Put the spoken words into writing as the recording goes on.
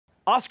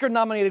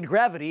Oscar-nominated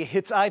Gravity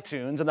hits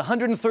iTunes, and the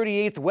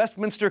 138th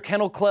Westminster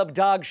Kennel Club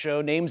Dog Show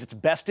names its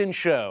Best in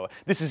Show.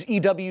 This is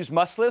EW's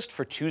Must List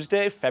for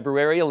Tuesday,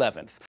 February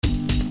 11th.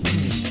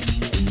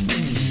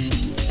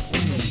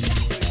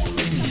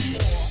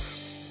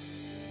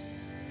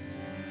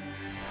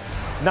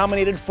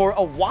 Nominated for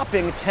a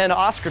whopping 10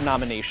 Oscar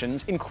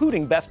nominations,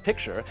 including Best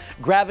Picture,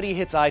 Gravity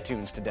hits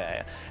iTunes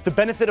today. The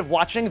benefit of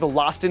watching the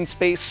Lost in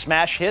Space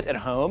smash hit at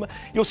home,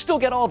 you'll still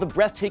get all the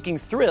breathtaking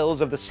thrills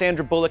of the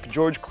Sandra Bullock,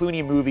 George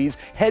Clooney movie's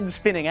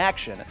head-spinning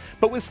action,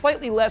 but with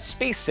slightly less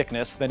space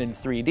sickness than in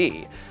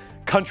 3D.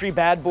 Country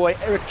bad boy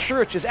Eric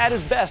Church is at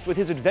his best with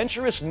his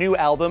adventurous new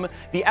album,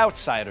 The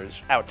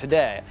Outsiders, out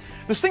today.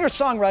 The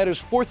singer-songwriter's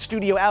fourth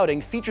studio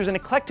outing features an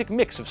eclectic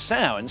mix of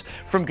sounds,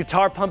 from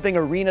guitar-pumping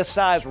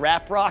arena-sized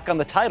rap rock on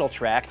the title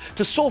track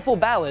to soulful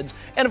ballads,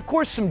 and of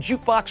course some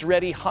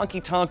jukebox-ready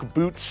honky-tonk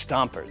boot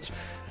stompers.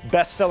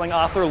 Best-selling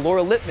author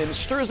Laura Lippman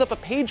stirs up a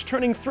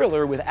page-turning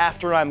thriller with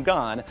After I'm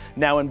Gone,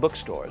 now in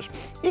bookstores.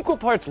 Equal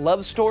parts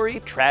love story,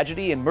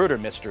 tragedy, and murder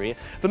mystery,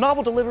 the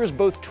novel delivers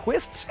both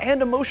twists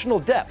and emotional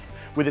depth,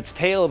 with its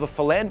tale of a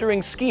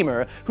philandering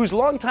schemer whose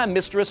longtime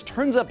mistress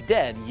turns up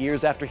dead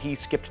years after he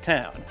skipped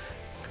town.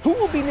 Who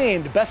will be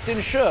named Best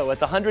in Show at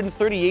the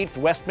 138th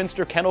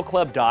Westminster Kennel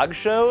Club Dog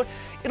Show?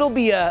 It'll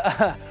be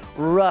a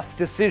rough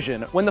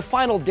decision when the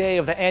final day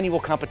of the annual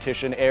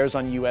competition airs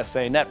on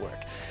USA Network.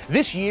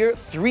 This year,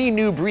 3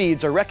 new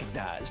breeds are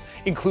recognized,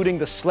 including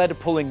the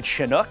sled-pulling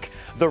Chinook,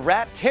 the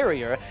Rat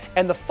Terrier,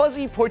 and the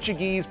fuzzy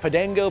Portuguese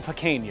Podengo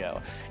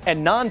Pequeño.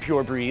 And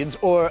non-pure breeds,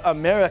 or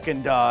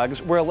American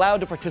dogs, were allowed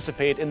to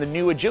participate in the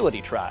new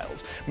agility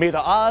trials. May the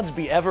odds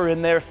be ever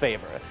in their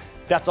favor.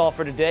 That's all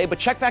for today, but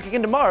check back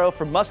again tomorrow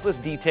for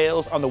must-list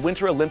details on the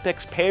Winter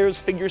Olympics pairs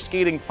figure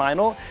skating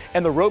final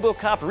and the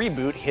RoboCop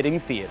reboot hitting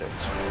theaters.